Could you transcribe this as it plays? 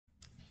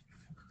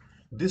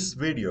This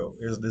video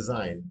is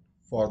designed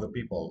for the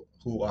people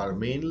who are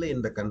mainly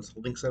in the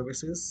consulting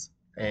services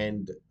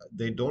and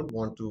they don't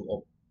want to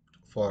opt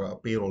for a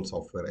payroll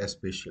software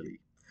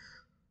especially.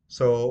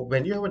 So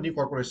when you have a new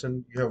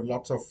corporation, you have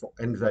lots of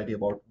anxiety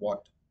about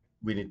what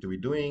we need to be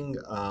doing,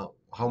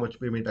 how much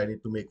payment I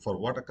need to make for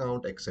what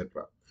account,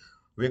 etc.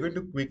 We're going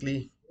to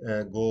quickly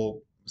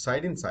go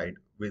side in side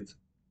with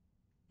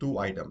two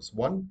items.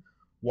 One,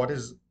 what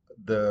is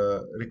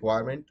the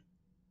requirement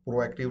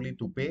proactively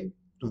to pay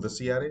to the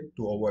CRA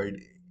to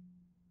avoid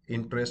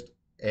interest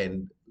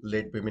and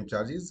late payment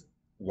charges?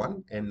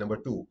 One. And number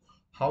two,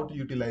 how to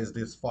utilize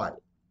this file.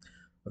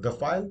 The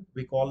file,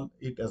 we call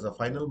it as a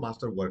final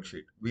master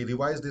worksheet. We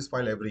revise this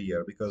file every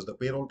year because the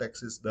payroll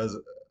taxes does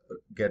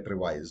get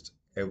revised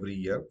every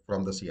year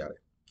from the CRA.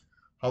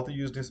 How to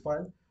use this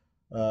file?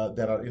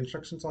 There are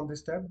instructions on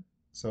this tab,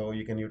 so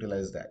you can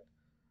utilize that.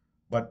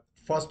 But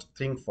first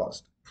thing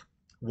first,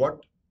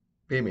 what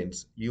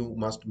payments you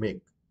must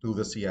make to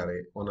the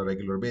CRA on a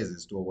regular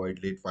basis to avoid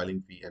late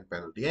filing fee and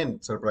penalty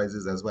and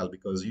surprises as well,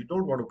 because you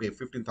don't want to pay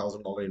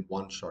 $15,000 in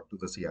one shot to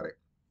the CRA.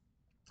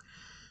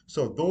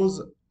 So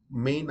those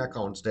main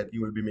accounts that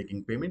you will be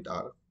making payment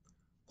are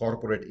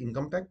corporate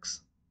income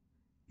tax,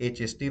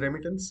 HST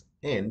remittance,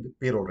 and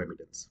payroll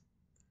remittance.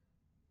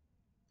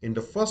 In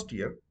the first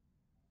year,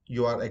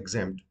 you are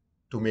exempt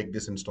to make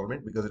this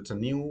installment because it's a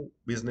new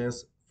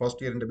business,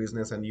 first year in the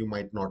business, and you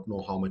might not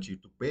know how much you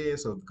to pay.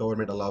 So the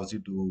government allows you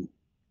to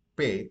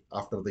pay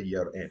after the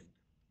year end.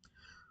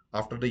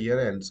 After the year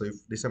end, so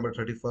if December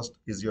 31st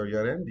is your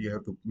year end, you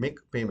have to make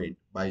payment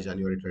by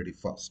January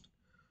 31st.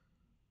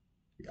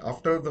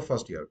 After the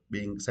first year,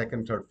 being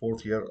second, third,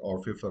 fourth year,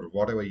 or fifth, or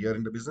whatever year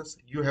in the business,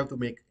 you have to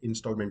make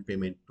installment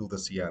payment to the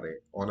CRA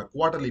on a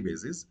quarterly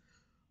basis.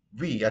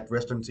 We at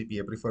Western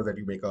CPA prefer that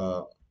you make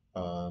a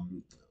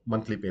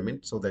monthly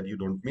payment so that you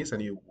don't miss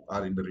and you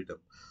are in the rhythm.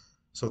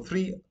 So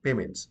three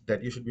payments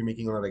that you should be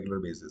making on a regular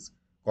basis: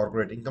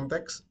 corporate income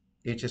tax,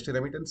 HST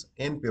remittance,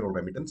 and payroll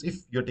remittance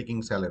if you're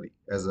taking salary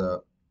as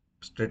a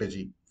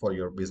strategy for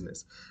your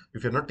business.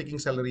 If you're not taking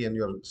salary and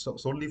you're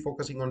solely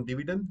focusing on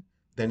dividend,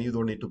 then you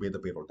don't need to pay the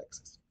payroll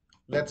taxes.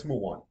 Let's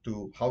move on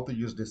to how to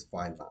use this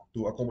file now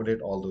to accommodate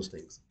all those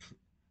things.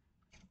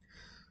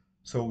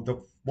 So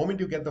the moment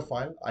you get the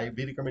file,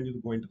 we recommend you to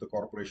go into the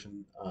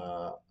corporation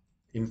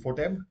info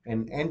tab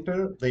and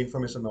enter the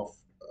information of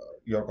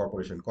your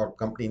corporation,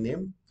 company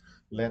name.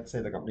 Let's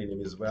say the company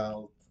name is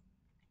Wealth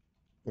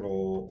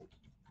Pro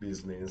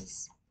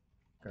Business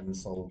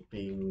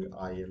Consulting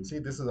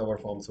Inc. This is our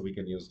form, so we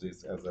can use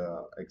this as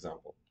an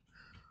example.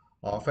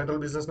 Federal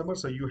business number.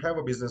 So you have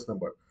a business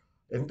number.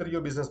 Enter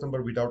your business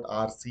number without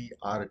RC,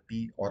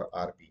 RT, or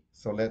RP.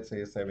 So let's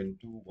say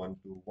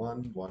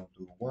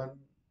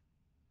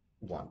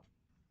 721211211.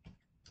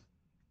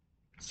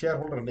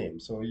 Shareholder name.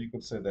 So you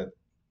could say that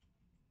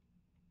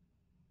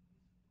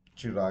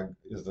Chirag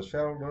is the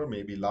shareholder,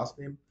 maybe last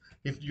name.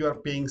 If you are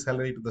paying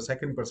salary to the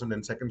second person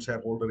and second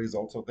shareholder is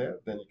also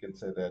there, then you can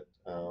say that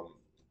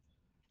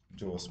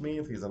Joe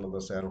Smith is another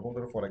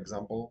shareholder, for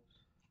example,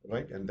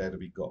 right? And there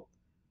we go.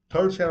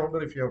 Third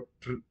shareholder, if you have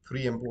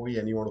three employee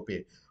and you want to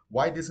pay.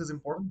 Why this is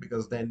important?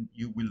 Because then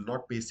you will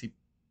not pay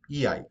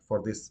EI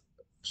for this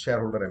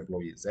shareholder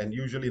employees. And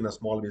usually in a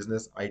small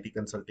business, IT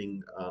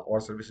consulting or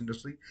service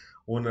industry,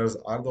 owners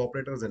are the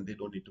operators and they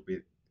don't need to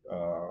pay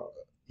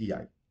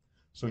EI.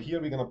 So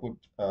here we're going to put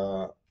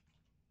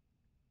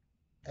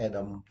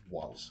Adam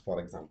Walsh, for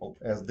example,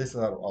 as these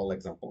are all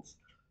examples.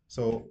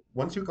 So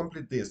once you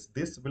complete this,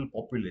 this will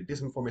populate,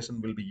 this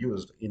information will be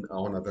used in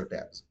on other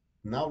tabs.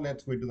 Now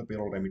let's go into the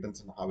payroll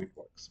remittance and how it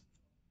works.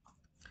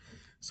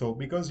 So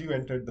because you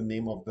entered the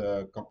name of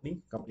the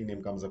company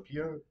name comes up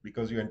here.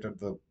 Because you entered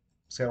the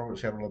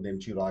shareholder name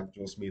Chirag,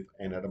 Joe Smith,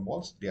 and Adam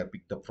Walsh, they are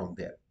picked up from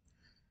there.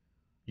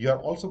 You are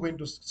also going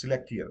to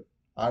select here,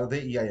 are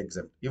they EI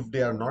exempt? If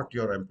they are not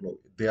your employee,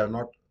 they are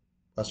not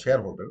a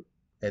shareholder,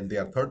 and they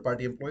are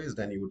third-party employees,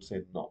 then you would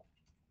say no.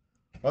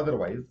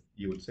 Otherwise,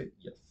 you would say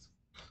yes.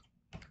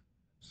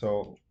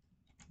 So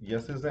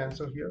yes is the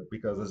answer here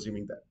because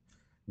assuming that.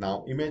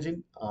 Now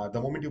imagine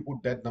the moment you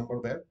put that number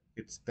there,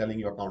 it's telling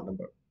you account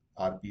number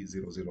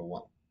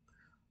RP001.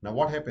 Now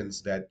what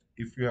happens that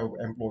if you have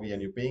employee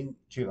and you're paying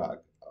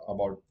Chirag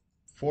about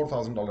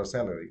 $4,000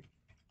 salary,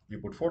 you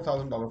put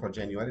 $4,000 for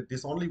January.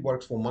 This only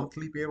works for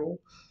monthly payroll,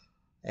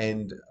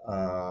 and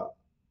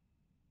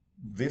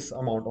this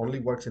amount only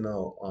works in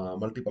a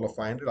multiple of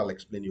 500. I'll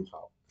explain you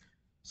how.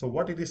 So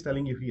what it is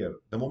telling you here,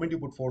 the moment you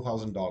put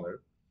 $4,000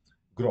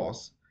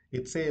 gross,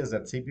 it says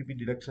that CPP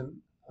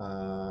deduction,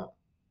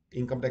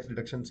 income tax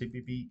deduction,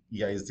 CPP,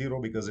 EI is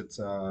zero because it's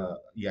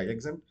EI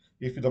exempt.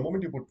 If the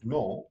moment you put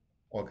no,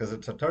 or because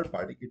it's a third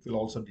party, it will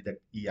also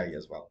deduct EI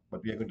as well.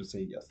 But we are going to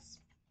say yes.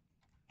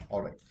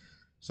 All right.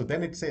 So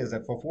then it says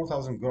that for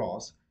 4,000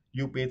 gross,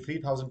 you pay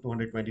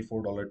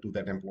 $3,224 to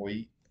that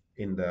employee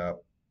in the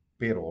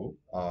payroll,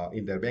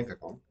 in their bank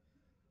account.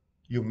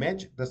 You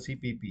match the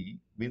CPP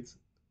with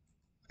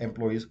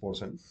employees'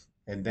 portions,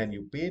 and then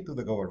you pay to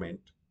the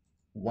government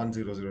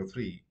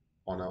 1003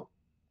 on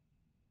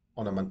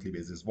a monthly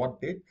basis.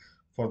 What date?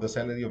 For the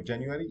salary of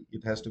January,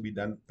 it has to be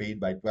done paid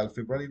by 12th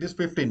February. It is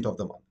 15th of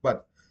the month,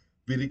 but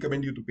we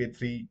recommend you to pay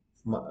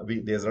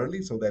days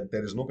early so that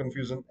there is no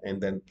confusion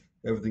and then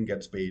everything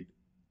gets paid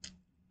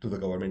to the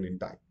government in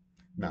time.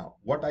 Now,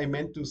 what I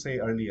meant to say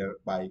earlier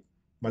by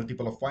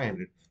multiple of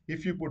 500,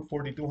 if you put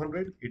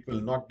 4,200, it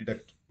will not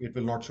deduct, it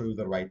will not show you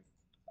the right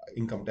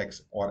income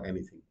tax or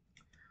anything.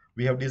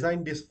 We have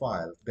designed this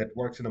file that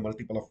works in a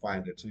multiple of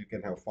 500. So you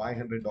can have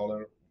 $500,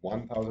 $1,000,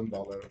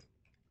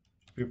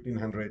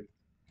 1,500,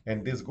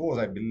 and this goes,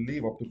 I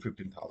believe, up to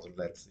 15,000.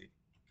 Let's see.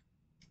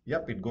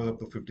 Yep, it goes up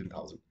to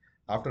 15,000.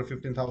 After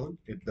 15,000,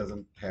 it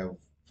doesn't have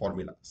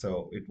formula.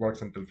 So it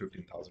works until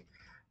 15,000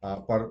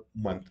 per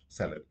month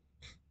salary.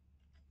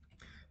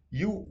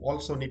 You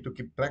also need to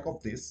keep track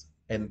of this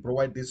and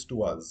provide this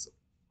to us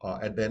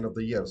at the end of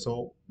the year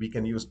so we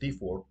can use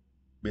T4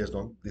 based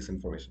on this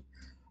information.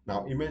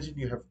 Now imagine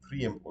you have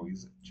three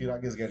employees.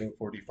 Chirag is getting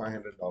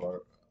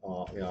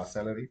 $4,500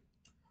 salary.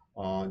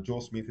 Joe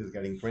Smith is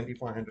getting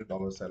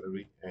 $2,500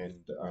 salary, and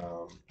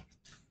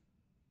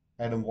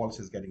Adam Walsh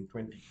is getting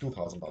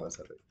 $22,000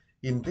 salary.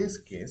 In this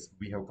case,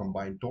 we have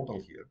combined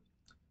total here.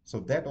 So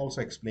that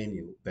also explain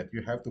you that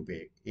you have to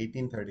pay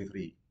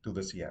 1833 to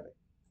the CRA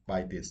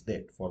by this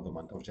date for the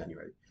month of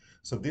January.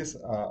 So this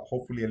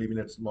hopefully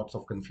eliminates lots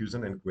of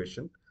confusion and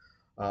question.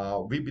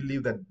 We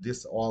believe that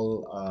this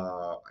all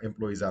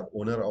employees are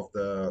owner of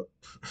the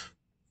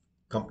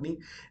company,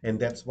 and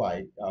that's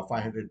why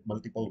 500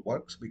 multiple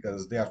works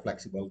because they are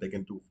flexible. They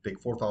can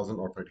take 4,000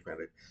 or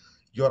 3,500.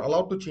 You're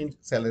allowed to change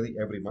salary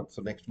every month.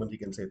 So next month you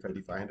can say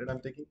 3,500 I'm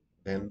taking,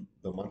 then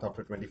the month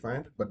after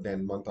 2,500, but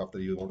then month after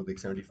you want to take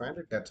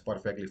 7,500. That's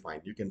perfectly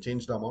fine. You can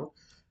change the amount.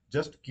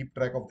 Just keep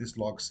track of this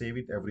log, save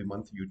it every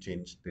month. You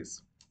change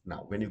this.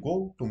 Now, when you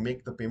go to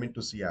make the payment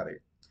to CRA,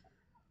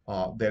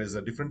 there is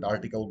a different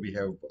article we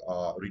have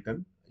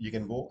written. You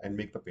can go and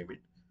make the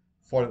payment.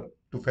 For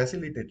to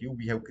facilitate you,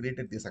 we have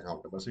created this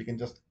account number. So you can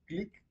just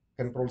click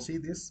Control C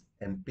this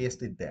and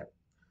paste it there.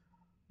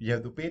 You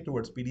have to pay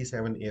towards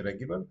PD7A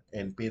regular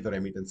and pay the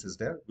remittances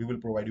there. We will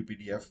provide you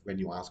PDF when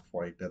you ask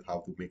for it that how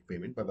to make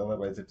payment, but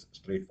otherwise it's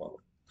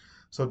straightforward.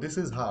 So this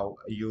is how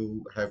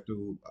you have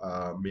to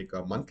make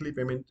a monthly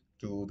payment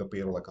to the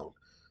payroll account.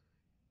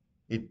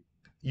 It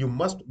you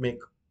must make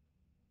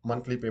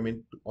monthly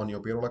payment on your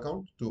payroll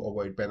account to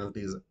avoid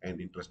penalties and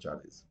interest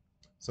charges.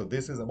 So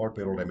this is about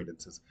payroll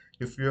remittances.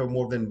 If you have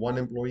more than one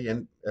employee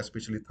and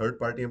especially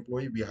third-party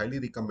employee, we highly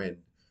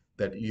recommend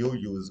that you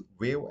use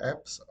Wave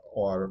apps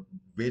or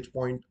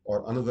WagePoint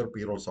or another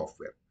payroll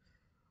software.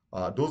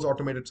 Those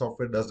automated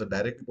software does the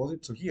direct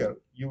deposit. So here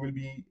you will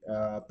be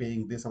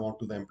paying this amount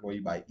to the employee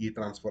by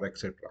e-transfer,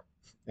 etc.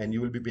 And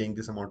you will be paying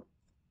this amount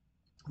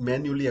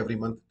manually every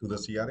month to the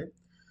CRA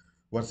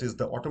versus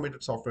the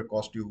automated software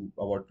cost you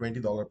about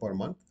 $20 per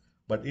month,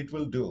 but it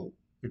will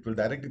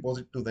direct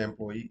deposit to the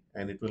employee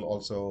and it will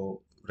also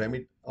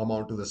remit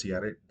amount to the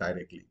CRA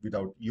directly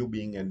without you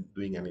being and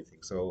doing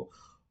anything. So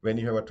when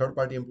you have a third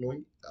party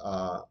employee,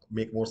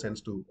 make more sense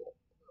to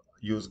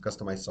use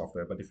customized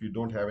software. But if you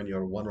don't have any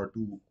or one or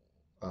two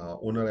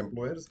owner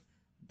employers,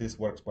 this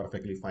works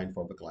perfectly fine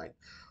for the client.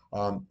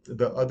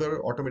 The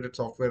other automated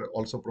software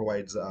also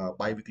provides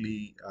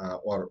bi-weekly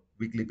or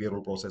weekly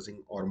payroll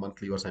processing or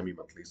monthly or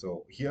semi-monthly.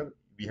 So here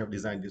we have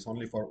designed this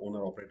only for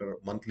owner operator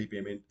monthly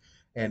payment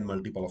and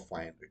multiple of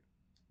 500,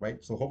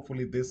 right? So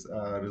hopefully this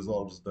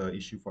resolves the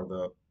issue for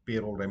the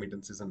payroll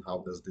remittances and how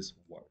does this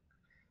work.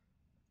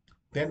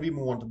 Then we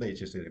move on to the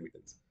HST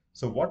remittance.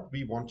 So what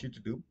we want you to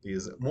do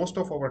is most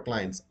of our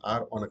clients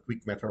are on a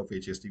quick method of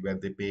HST where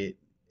they pay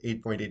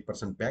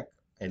 8.8% back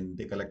and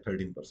they collect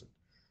 13%.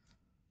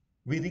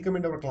 We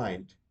recommend our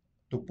client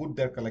to put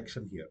their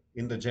collection here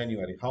in the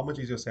January. How much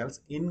is your sales,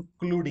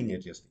 including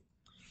HST?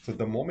 So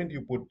the moment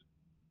you put,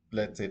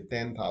 let's say,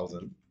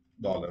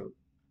 $10,000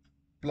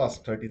 plus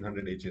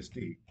 1,300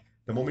 HST,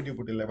 the moment you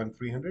put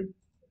 11,300,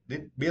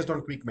 based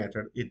on quick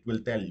method, it will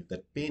tell you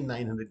that pay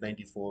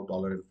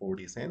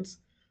 $994.40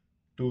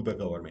 to the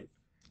government.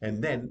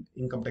 And then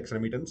income tax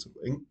remittance.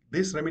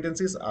 These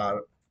remittances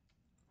are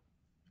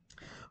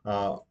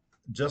uh,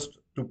 just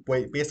to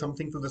pay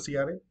something to the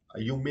CRA.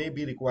 You may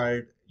be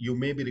required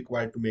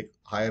to make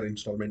higher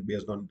installment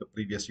based on the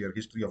previous year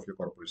history of your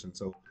corporation.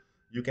 So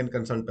you can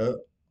consult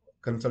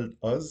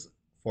us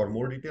for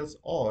more details,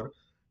 or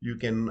you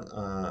can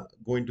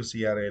go into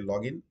CRA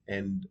login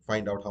and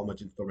find out how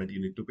much installment you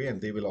need to pay,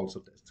 and they will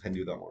also send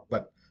you the amount.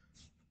 But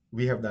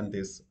we have done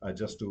this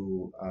just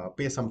to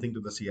pay something to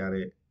the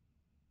CRA.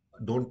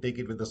 Don't take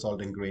it with the salt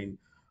and grain.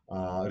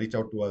 Reach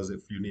out to us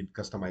if you need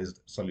customized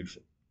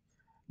solution.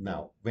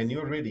 Now, when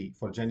you're ready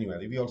for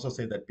January, we also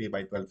say that pay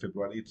by 12th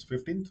February. It's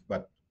 15th,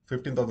 but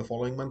 15th of the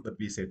following month, but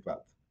we say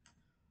 12th.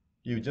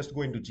 You just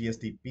go into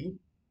GSTP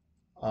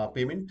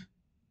payment,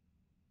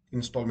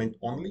 installment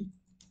only,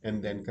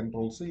 and then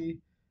Control C,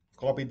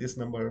 copy this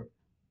number,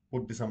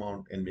 put this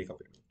amount, and make a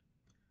payment.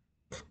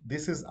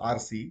 This is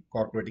RC,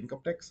 corporate income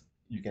tax.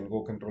 You can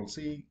go Control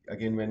C.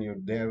 Again, when you're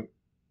there,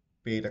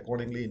 pay it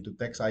accordingly into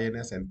tax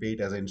INS and pay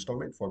it as an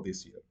installment for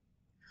this year.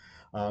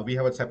 We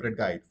have a separate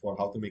guide for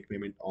how to make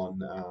payment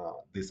on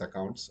these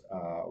accounts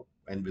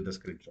and with the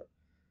screenshot.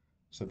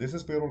 So this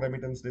is payroll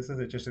remittance. This is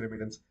HST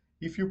remittance.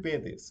 If you pay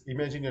this,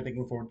 imagine you're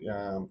taking for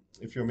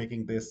if you're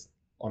making this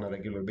on a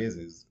regular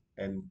basis,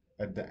 and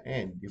at the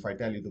end, if I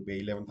tell you to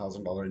pay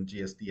 $11,000 in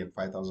GST and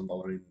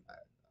 $5,000 in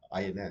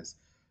INS,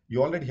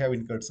 you already have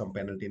incurred some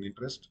penalty and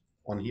interest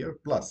on here.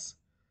 Plus,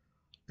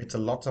 it's a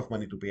lots of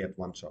money to pay at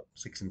one shot,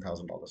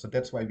 $16,000. So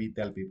that's why we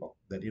tell people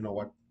that you know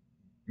what,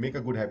 make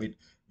a good habit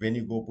when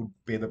you go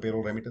pay the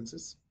payroll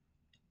remittances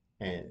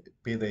and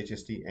pay the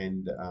HST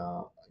and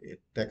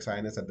tax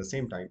INS at the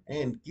same time,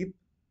 and keep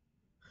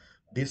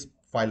this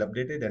file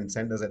updated and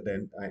send us at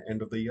the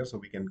end of the year so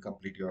we can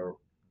complete your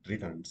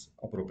returns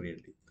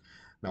appropriately.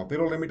 Now,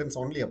 payroll remittance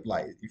only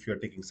apply if you are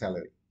taking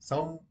salary.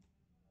 Some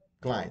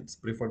clients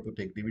prefer to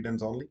take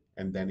dividends only,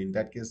 and then in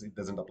that case, it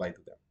doesn't apply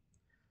to them.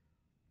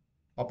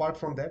 Apart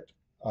from that,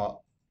 uh,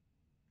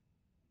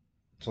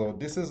 so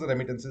this is the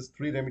remittances,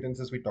 three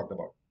remittances we talked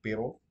about: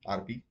 payroll,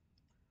 RP,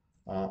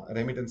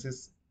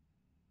 remittances,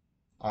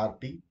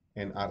 RT,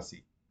 and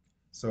RC.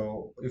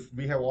 So if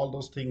we have all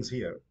those things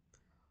here,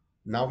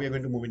 now we are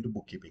going to move into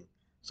bookkeeping.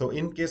 So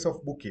in case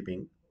of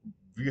bookkeeping,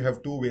 we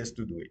have two ways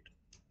to do it,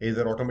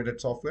 either automated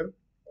software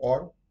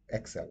or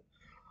Excel.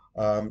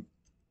 Um,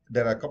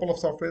 there are a couple of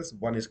softwares.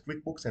 One is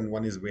QuickBooks and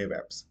one is Wave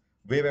Apps.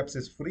 Wave Apps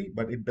is free,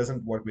 but it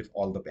doesn't work with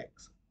all the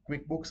banks.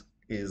 QuickBooks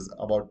is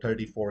about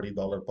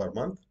 $30-40 per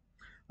month,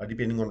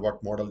 depending on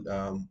what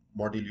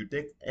model you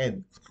take,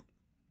 and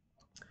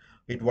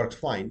it works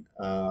fine.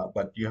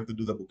 But you have to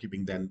do the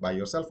bookkeeping then by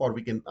yourself, or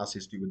we can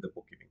assist you with the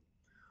bookkeeping.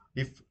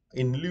 If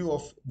in lieu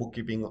of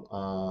bookkeeping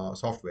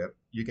software,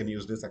 you can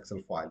use this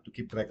Excel file to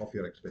keep track of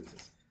your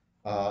expenses.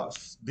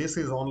 This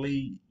is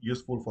only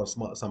useful for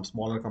some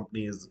smaller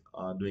companies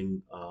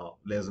doing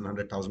less than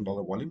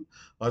 $100,000 volume.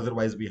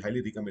 Otherwise, we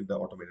highly recommend the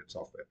automated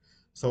software.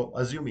 So,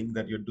 assuming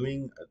that you're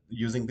doing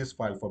using this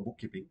file for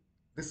bookkeeping,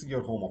 this is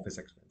your home office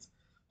expense.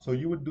 So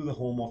you would do the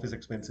home office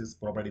expenses,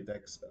 property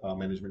tax,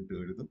 management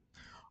tourism.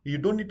 You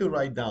don't need to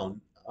write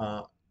down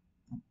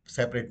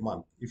separate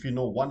month. If you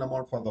know one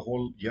amount for the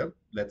whole year,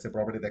 let's say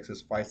property tax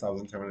is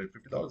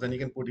 $5,750, then you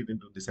can put it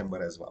into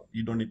December as well.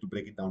 You don't need to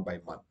break it down by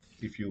month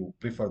if you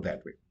prefer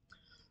that way.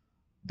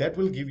 That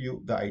will give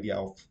you the idea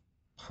of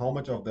how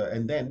much of the,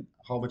 and then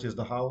how much is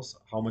the house,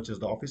 how much is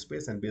the office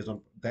space, and based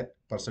on that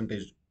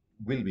percentage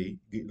will be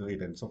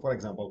written. So for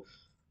example,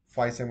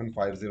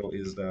 5750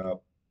 is the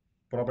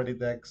property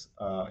tax,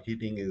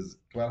 heating is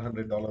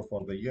 $1,200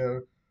 for the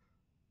year,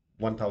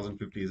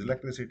 1050 is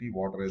electricity,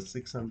 water is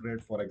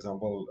 600, for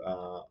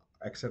example,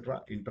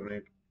 etc.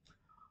 Internet,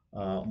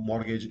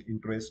 mortgage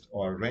interest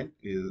or rent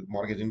is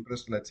mortgage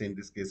interest. Let's say in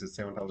this case is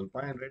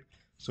 7,500.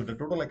 So the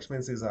total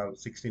expenses are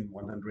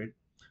 16,100.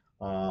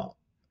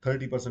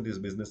 30% is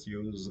business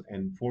use,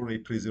 and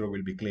 4,830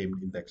 will be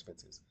claimed in the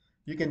expenses.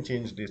 You can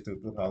change this to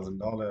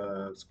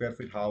 $2,000 square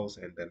feet house,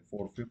 and then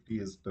 450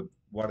 is the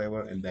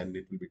whatever, and then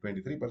it will be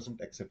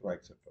 23%, etc.,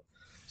 etc.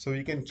 So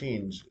you can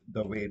change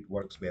the way it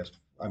works best.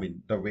 I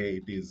mean, the way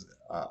it is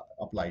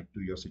applied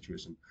to your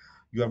situation.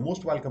 You are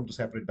most welcome to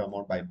separate the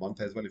amount by month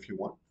as well if you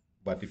want.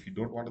 But if you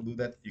don't want to do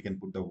that, you can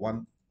put the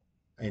one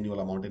annual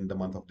amount in the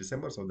month of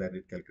December so that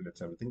it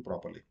calculates everything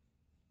properly.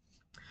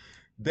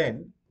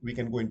 Then we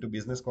can go into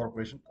business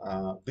corporation.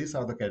 These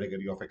are the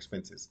category of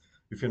expenses.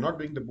 If you're not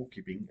doing the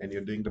bookkeeping and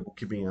you're doing the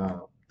bookkeeping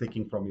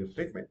taking from your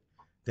statement,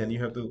 then you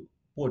have to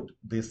put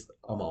these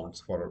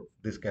amounts for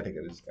these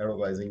categories: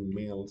 advertising,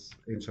 meals,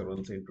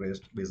 insurance,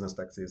 interest, business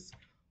taxes,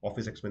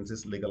 office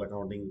expenses, legal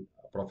accounting,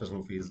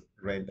 professional fees,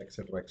 rent,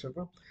 etc.,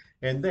 etc.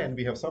 And then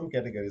we have some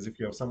categories. If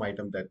you have some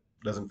item that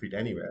doesn't fit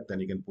anywhere, then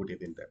you can put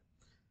it in there.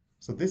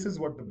 So this is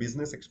what the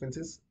business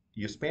expenses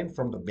you spend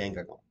from the bank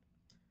account.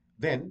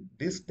 Then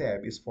this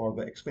tab is for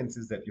the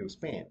expenses that you've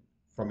spent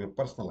from your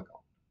personal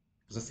account.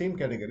 It's the same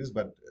categories,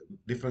 but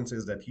difference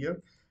is that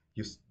here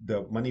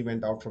the money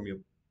went out from your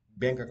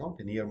bank account,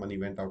 and here money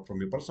went out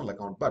from your personal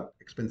account, but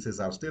expenses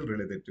are still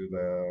related to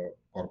the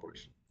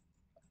corporation.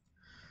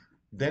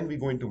 Then we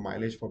go into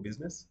mileage for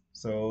business.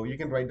 So you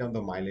can write down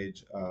the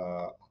mileage,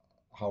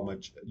 how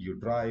much you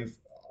drive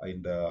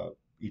in the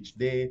each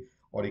day,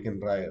 or you can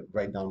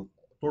write down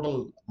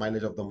total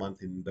mileage of the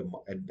month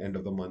at the end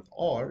of the month,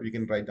 or you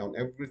can write down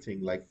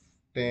everything like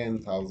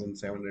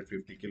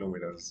 10,750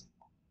 kilometers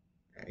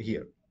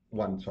here,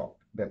 one shot.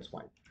 That's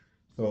fine.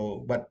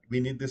 So, but we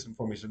need this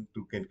information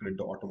to calculate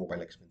the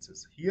automobile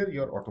expenses. Here,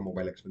 your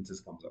automobile expenses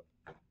comes up.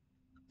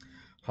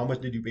 How much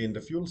did you pay in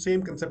the fuel?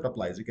 Same concept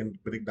applies. You can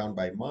break down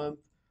by month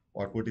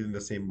or put it in the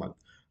same month.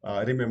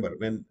 Remember,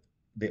 when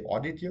they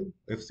audit you,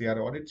 if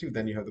CRA audits you,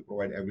 then you have to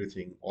provide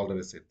everything, all the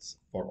receipts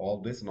for all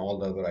this and all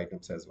the other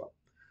items as well.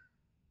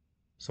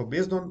 So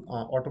based on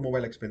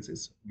automobile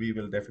expenses, we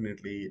will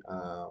definitely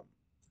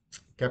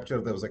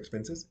capture those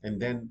expenses,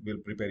 and then we'll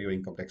prepare your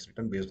income tax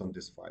return based on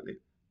this file.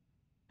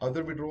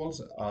 Other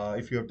withdrawals,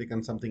 if you have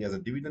taken something as a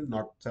dividend,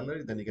 not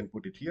salary, then you can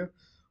put it here.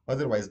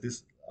 Otherwise,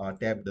 this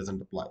tab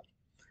doesn't apply.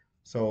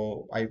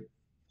 So I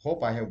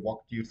Hope I have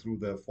walked you through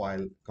the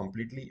file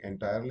completely,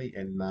 entirely,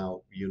 and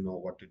now you know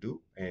what to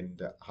do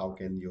and how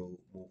can you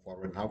move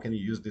forward and how can you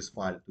use this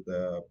file to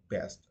the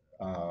best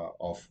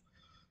of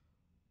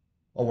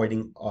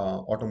avoiding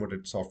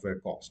automated software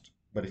cost.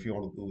 But if you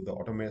want to do the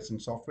automation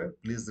software,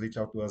 please reach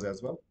out to us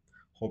as well.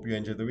 Hope you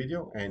enjoyed the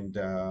video, and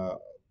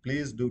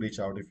please do reach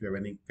out if you have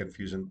any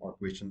confusion or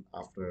question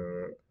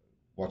after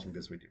watching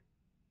this video.